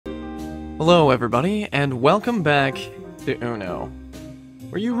Hello everybody, and welcome back to Uno,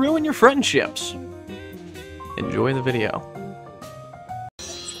 where you ruin your friendships. Enjoy the video.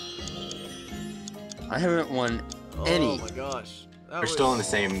 I haven't won any. Oh my gosh. We're still in the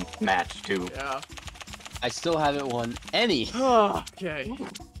same match, too. Yeah. I still haven't won any. Okay.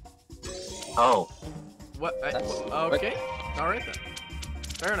 Oh. What? Okay. Alright then.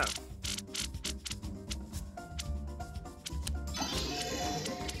 Fair enough.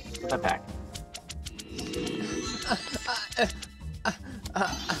 Step back.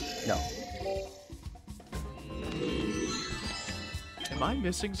 No. Am I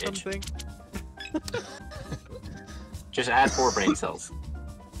missing Bitch. something? Just add 4 brain cells.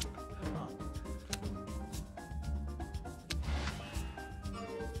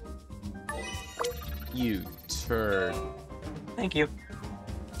 You turd. Thank you.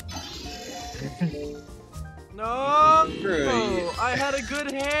 No! Screw you. I had a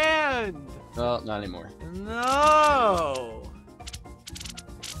good hand! Well, not anymore. No!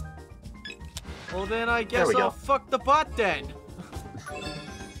 Well then I guess we go. I'll fuck the bot then.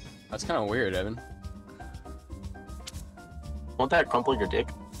 That's kind of weird, Evan. Won't that crumple your dick?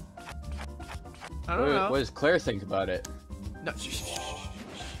 I don't know. What does Claire think about it? No,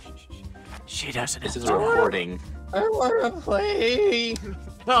 she doesn't. This is a recording. I want to play.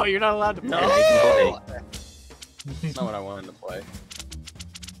 No, you're not allowed to play. Yeah, you can play. That's not what I wanted to play.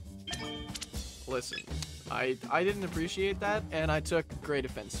 Listen, I didn't appreciate that, and I took great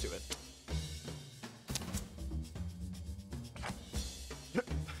offense to it.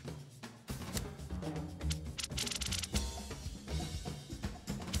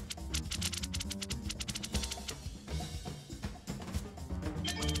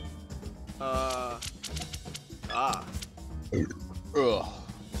 Ugh.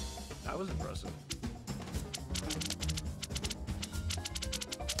 That was impressive.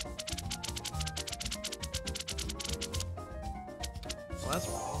 Well, that's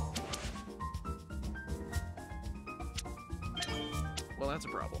wrong. Well, that's a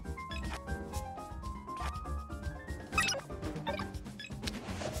problem.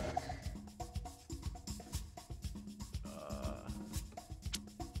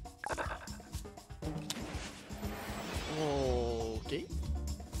 Okay.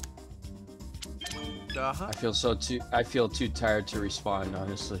 I feel too tired to respond,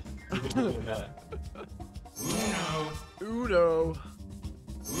 honestly. Uno. Uno.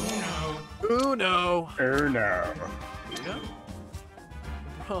 Uno. Uno. Uno?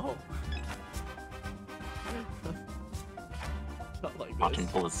 Bro. Not like Watch him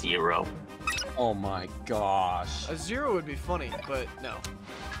this. pull a 0. Oh my gosh. A 0 would be funny, but no.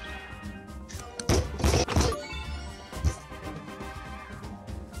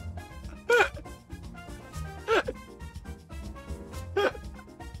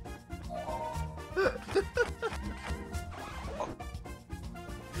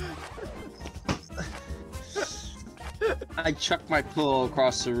 I chucked my pillow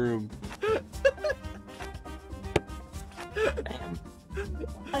across the room. Damn.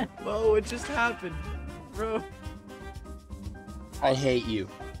 Whoa, what just happened? Bro. I hate you.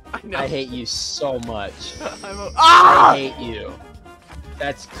 I know. I hate you so much. I'm a ah! I hate you.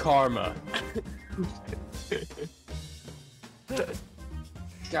 That's karma.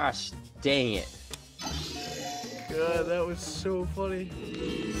 Gosh dang it. God, that was so funny.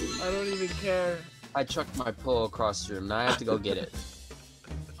 I don't even care. I chucked my pillow across the room. Now I have to go get it.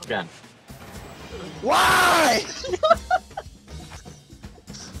 Again. Why?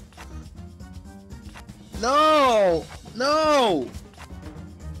 No! No!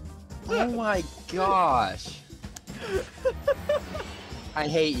 Oh my gosh. I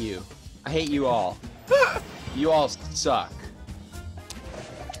hate you. I hate you all. You all suck.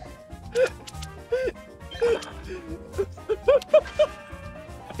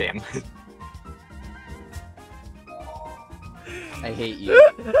 Damn. I hate you.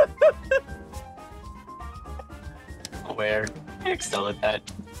 Where? Excel at that.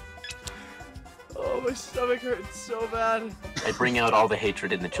 Oh, my stomach hurts so bad. I bring out all the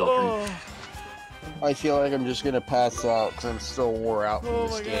hatred in the children. Oh, I feel like I'm just gonna pass out because I'm still wore out from oh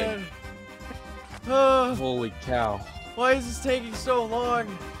this my game. god. Holy cow. Why is this taking so long?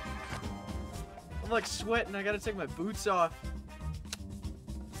 I'm like sweating. I gotta take my boots off.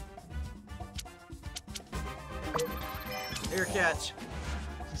 Air catch.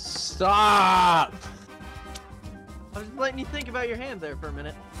 Stop! I was letting you think about your hand there for a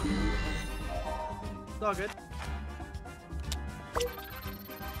minute. It's all good.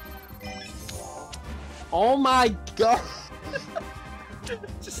 Oh my god!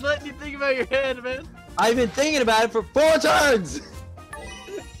 Just letting you think about your hand, man. I've been thinking about it for 4 turns!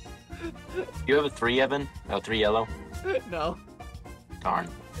 You have a 3, Evan? Oh, 3 yellow? No. Darn.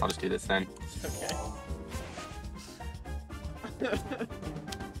 I'll just do this then. Okay.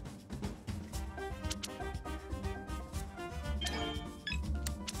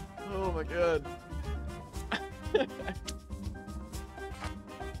 Oh my god.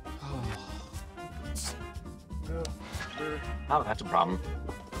 Oh, that's a problem.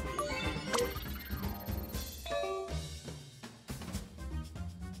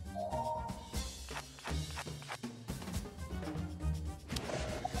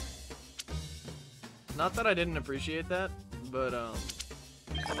 Not that I didn't appreciate that, but Go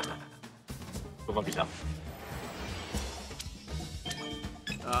love yourself.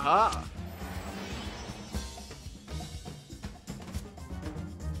 aha.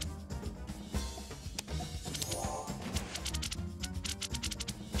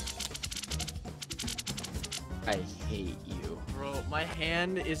 I hate you. Bro, my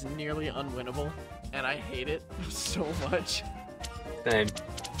hand is nearly unwinnable, and I hate it so much. Same.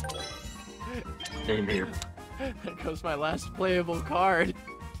 Same here. There goes my last playable card.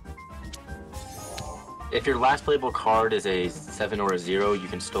 If your last playable card is a 7 or a 0, you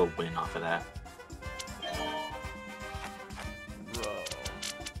can still win off of that. Bro.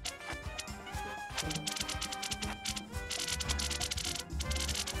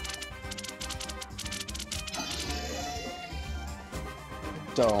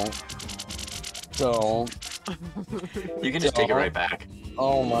 Don't. Don't. You can just take it right back.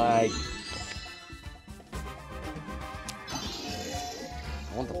 Oh my.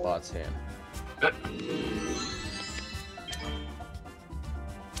 I want the bot's hand.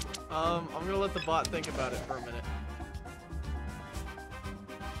 I'm gonna let the bot think about it for a minute.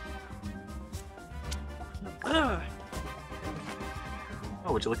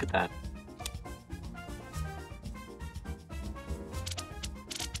 Oh, would you look at that?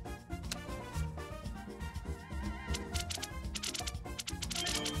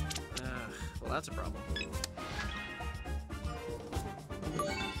 Well, that's a problem.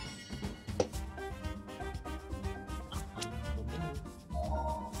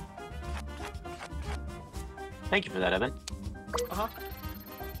 Thank you for that, Evan. Uh-huh.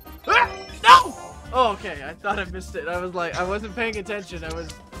 Ah! No! Oh, okay. I thought I missed it. I was like, I wasn't paying attention. I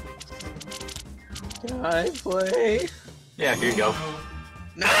was... Can I play? Yeah, here you go.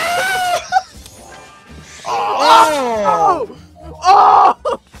 No! Oh!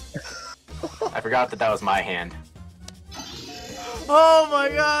 Oh! I forgot that that was my hand. Oh my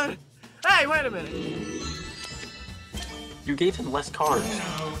god! Hey, wait a minute. You gave him less cards.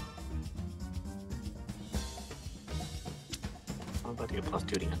 I'm about to get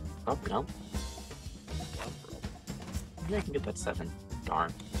 +2 again. Oh, no. Maybe I can get that 7.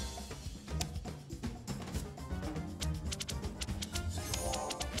 Darn.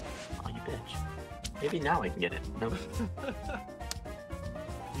 Oh, you bitch. Maybe now I can get it. Nope.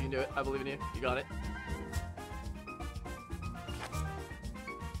 You can do it. I believe in you. You got it.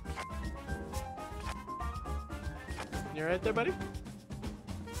 You right there, buddy?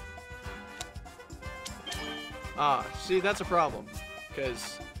 Ah, see, that's a problem.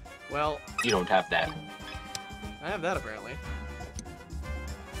 Because, well, You don't have that. I have that apparently.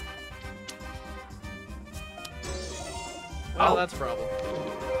 Well, Oh. that's a problem.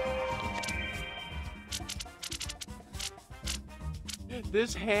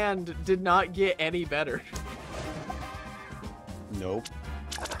 This hand did not get any better. Nope.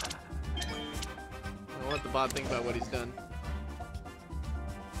 I'll let the bot think about what he's done.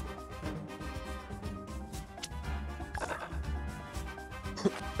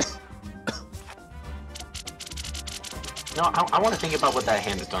 No, I want to think about what that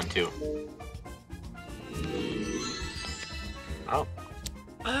hand has done too. Oh,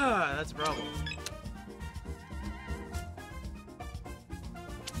 Ah, that's a problem.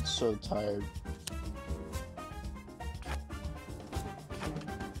 I'm so tired. My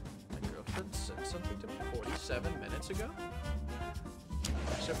girlfriend said something to me 47 minutes ago?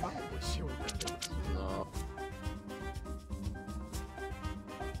 I should probably see what that is. No.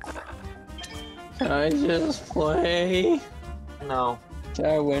 Can I just play? no. Can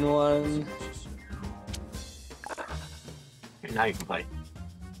I win one? Here, now you can play.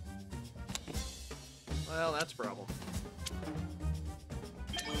 Well, that's a problem.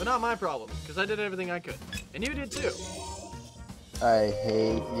 But not my problem, because I did everything I could. And you did too. I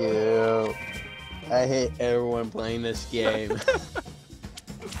hate you. I hate everyone playing this game.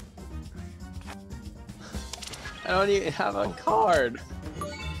 I don't even have a card.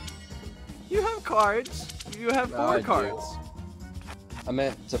 You have cards. You have No, 4 I do. cards. I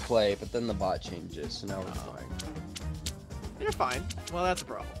meant to play, but then the bot changes, so now we're fine. You're fine. Well, that's a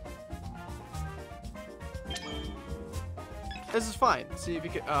problem. This is fine. See if you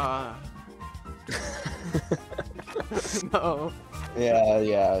can. No.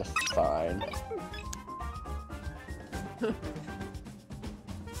 Yeah, fine.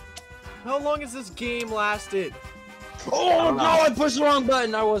 How long has this game lasted? Oh no! I pushed the wrong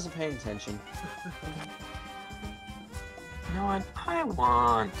button. I wasn't paying attention. You know what? I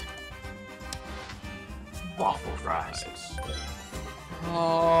want waffle fries.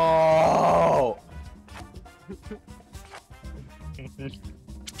 Oh. You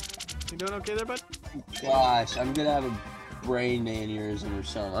doing okay there, bud? Gosh, I'm gonna have a brain aneurysm or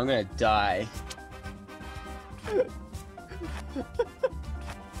something. I'm gonna die.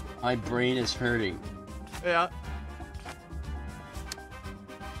 My brain is hurting. Yeah.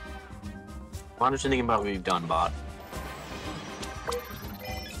 Why don't you think about what you've done, bot?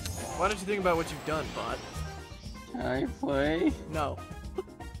 Why don't you think about what you've done, bot? Can I play? No.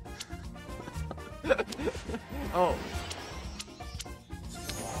 Oh.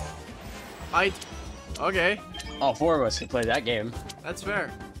 Okay. All four of us could play that game. That's fair.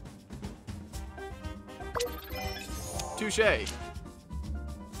 Touche.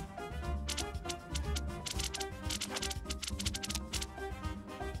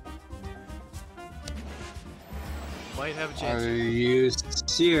 Might have a chance. Are you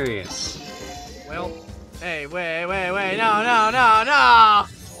serious? Well, hey, wait, no!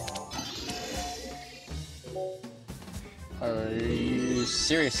 Are you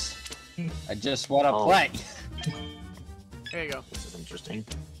serious? I just want to Oh. play. There you go. This is interesting.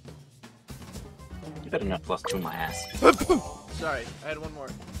 You better not +2 my ass. Sorry, I had one more.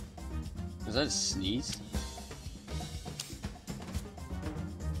 Was that a sneeze?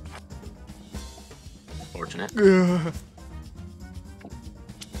 Fortunate.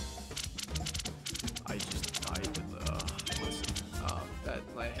 I just died with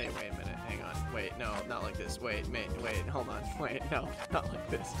hey, wait a minute, hang on. Wait, no, not like this. Wait, hold on. Wait, no, not like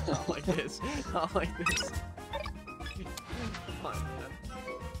this. Not like this. Not like this. Come on, man.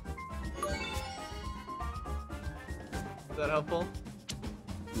 Is that helpful?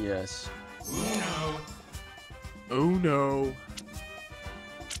 Yes. Oh no.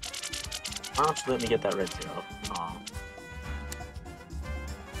 Why don't you let me get that red 0? Aw.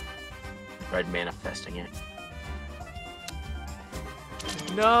 Red manifesting it.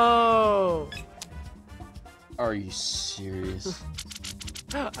 No! Are you serious?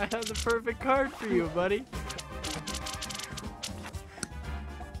 I have the perfect card for you, buddy.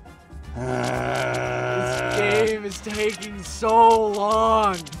 This game is taking so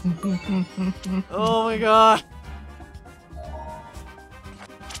long. Oh my god.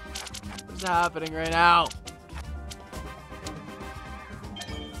 What's happening right now?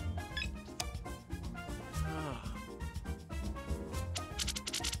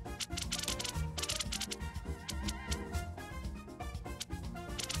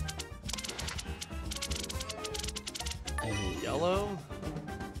 I hate you. Yellow?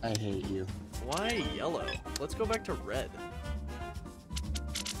 I hate you. Why yellow? Let's go back to red.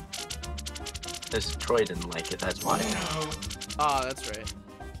 This Troy didn't like it, that's why. Ah, that's right.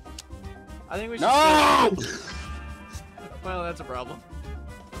 I think we should. No! Well, that's a problem.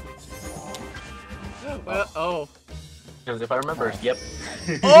 Well, oh. Because if I remember, yep.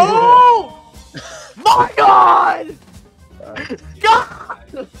 Oh! My God!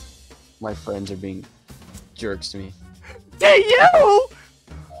 God! My friends are being jerks to me. To you!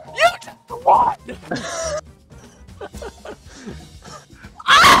 You did what?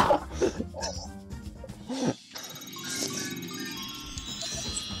 Ah!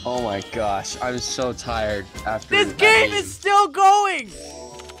 Oh my gosh, I'm so tired after This that game is still going!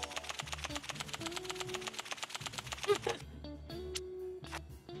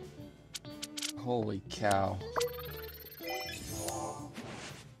 Holy cow.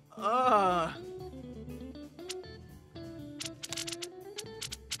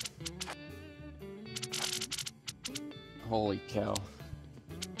 Holy cow.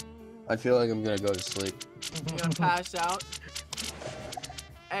 I feel like I'm gonna go to sleep. You gonna pass out?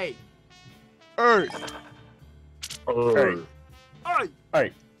 Hey. Hey! Oh. Hey. Hey!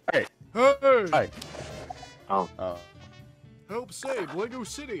 Hey! Hey! Hey! Hey! Oh. Oh. Help save Lego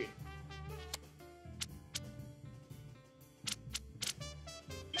City!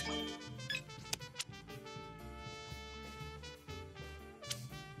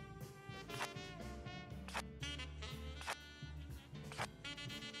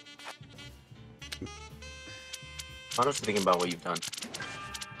 Why don't you think about what you've done?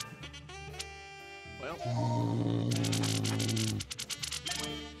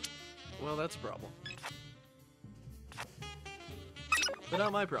 Well, that's a problem. But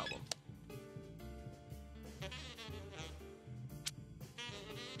not my problem.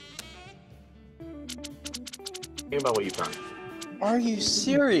 Think about what you've done. Are you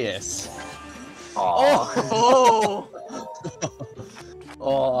serious? Aw. Oh!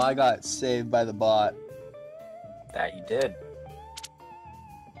 Oh, I got saved by the bot. That you did.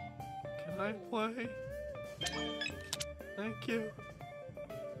 Can I play? Thank you.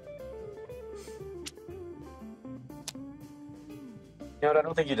 You know what? I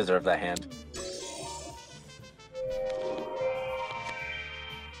don't think you deserve that hand.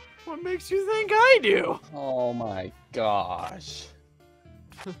 What makes you think I do? Oh my gosh.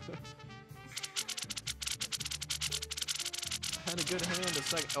 I had a good hand a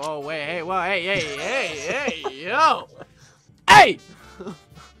second. Oh wait, hey, well, hey, yo, hey!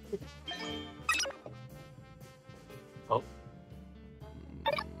 Oh.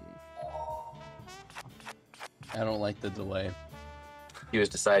 I don't like the delay. He was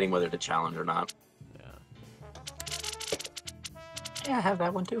deciding whether to challenge or not. Yeah. Yeah, I have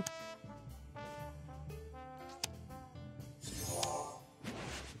that one too.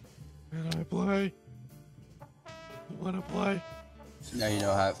 Can I play? I wanna play. Now you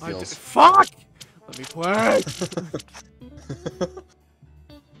know how it I feels. fuck! Let me play.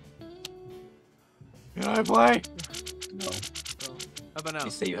 Can I play? No. Oh, how about now?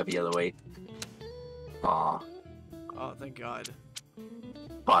 You say you have yellow 8. Aw. Oh, thank God.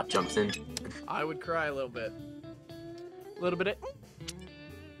 Bot jumps in. I would cry a little bit. A little bit of...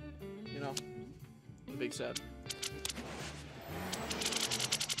 You know, the big sad.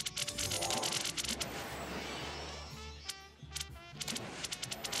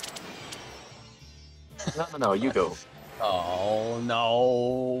 No, you go. Oh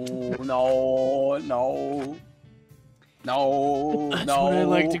no, no, no, no, That's no. what I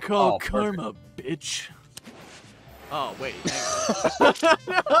like to call Oh, perfect. karma, bitch. Oh, wait.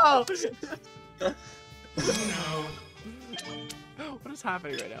 No! What is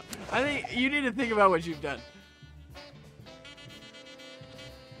happening right now? I think you need to think about what you've done.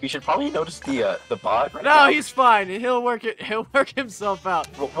 You should probably notice the bot right No, now. he's fine. He'll work it. He'll work himself out.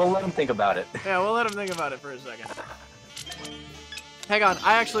 We'll let him think about it. Yeah, we'll let him think about it for a second. Hang on,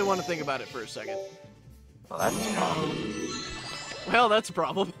 I actually want to think about it for a second. Well, that's a problem. Well, that's a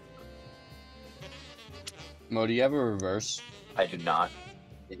problem. Mo, do you have a reverse? I do not.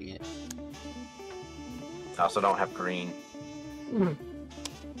 Idiot. I also don't have green.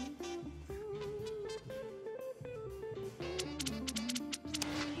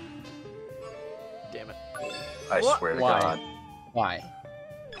 Damn it. I What? swear to Why? God. Why?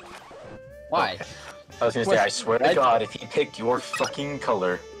 Why? Okay. I was gonna say, I swear to What? God, if he picked your fucking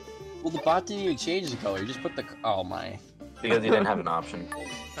color, Well, the bot didn't even change the color. You just put the. Oh my. because he didn't have an option.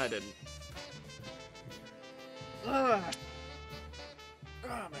 I didn't. Ugh.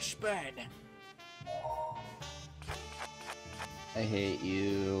 Oh, my spine. I hate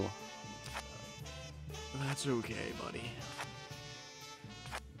you. That's okay, buddy.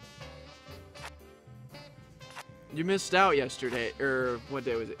 You missed out yesterday, or what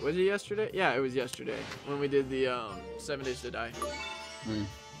day was it? Was it yesterday? Yeah, it was yesterday when we did the 7 Days to Die. Mm.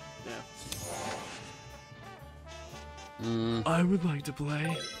 Yeah. Mm, I would like to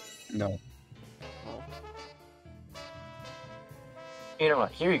play. no. Oh. You know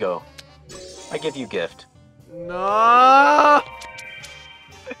what? Here you go. I give you gift. No!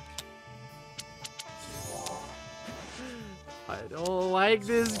 I don't like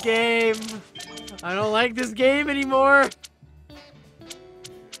this game. I don't like this game anymore.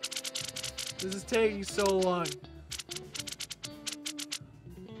 This is taking so long.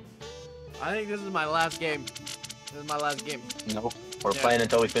 I think this is my last game. This is my last game. Nope. We're Yeah. playing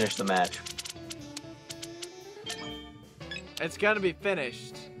until we finish the match. It's gonna be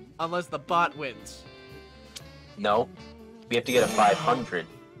finished unless the bot wins. No. We have to get a 500.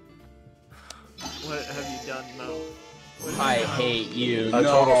 What have you done, Mo? What have I you done? hate you. A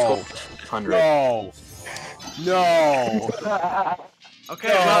No. total score of 100. No. No. Okay,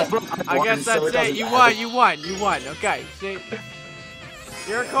 No, well, I won, guess so that's it it. doesn't You matter. won, you won, you won. Okay, see?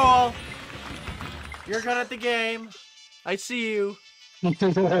 Your call. You're good at the game. I see you.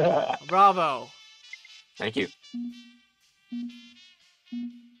 Bravo. Thank you.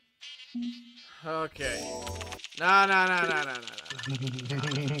 Okay. No. No.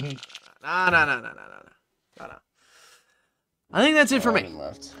 I think that's it for me. One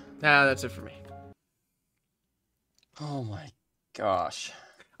left. Nah, that's it for me. Oh my gosh.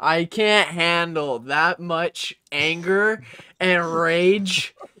 I can't handle that much anger and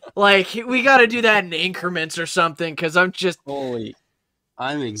rage. Like, we gotta do that in increments or something, because I'm just... Holy.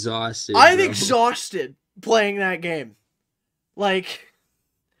 I'm exhausted. I'm bro. exhausted playing that game. Like,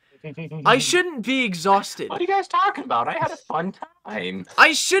 I shouldn't be exhausted. What are you guys talking about? I had a fun time.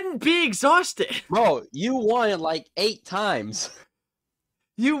 I shouldn't be exhausted. Bro, you won it like 8 times.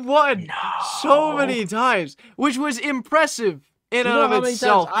 You won so many times, which was impressive in and of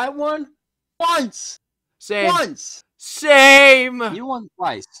itself. I won? Once. Same. Once. Same. You won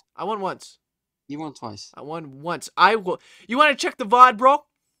twice. I won once. You won twice. I won once. I will. You want to check the VOD, bro?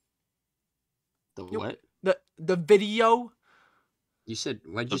 The what? The video. You said,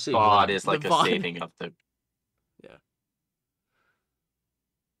 why'd The you say VOD VOD? is like The a VOD. saving of the.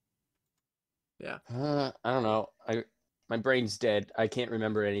 Yeah. I don't know. My brain's dead. I can't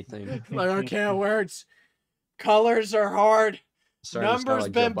remember anything. Like, I can't words. Colors are hard. Starting to sound Numbers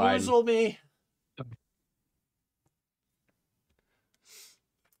like Joe Biden. bamboozle me.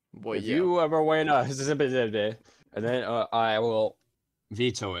 Boy, If you ever win a and then I will.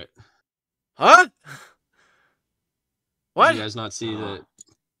 Veto it. Huh? Did What? you guys not see the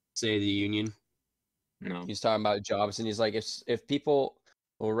State of the Union? No. He's talking about jobs, and he's like, if people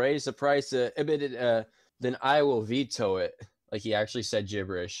will raise the price, then I will veto it. Like he actually said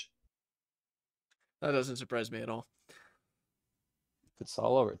gibberish. That doesn't surprise me at all. It's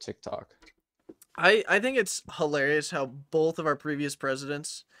all over TikTok. I think it's hilarious how both of our previous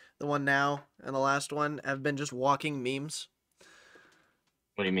presidents, the one now and the last one, have been just walking memes.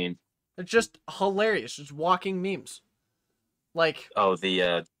 What do you mean? It's just hilarious, just walking memes. Like Oh,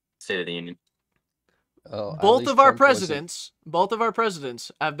 the State of the Union. Oh, at both least of our Trump wasn't-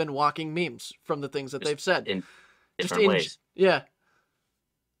 presidents have been walking memes from the things that Just they've said. in Just different ways. Yeah.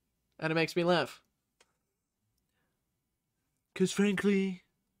 And it makes me laugh. Because frankly,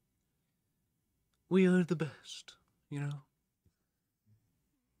 we are the best, you know?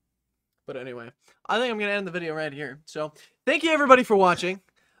 But anyway, I think I'm going to end the video right here. So, thank you everybody for watching.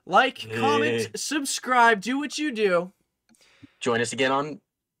 Like, comment, subscribe, do what you do. Join us again on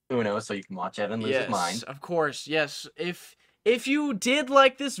Uno so you can watch Evan lose his mind. Yes, of course, yes. If you did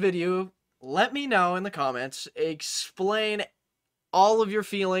like this video, let me know in the comments. Explain all of your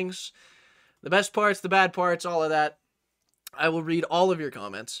feelings, the best parts, the bad parts, all of that. I will read all of your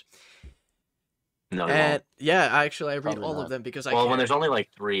comments. No, you And won't. yeah, actually, I read Probably all not. of them because I Well, can. when there's only like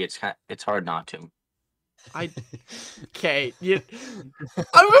 3, it's hard not to. Okay, I'm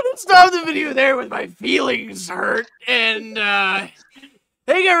gonna stop the video there with my feelings hurt. And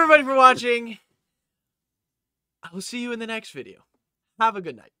thank you everybody for watching. I will see you in the next video. Have a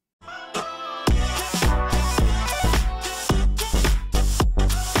good night.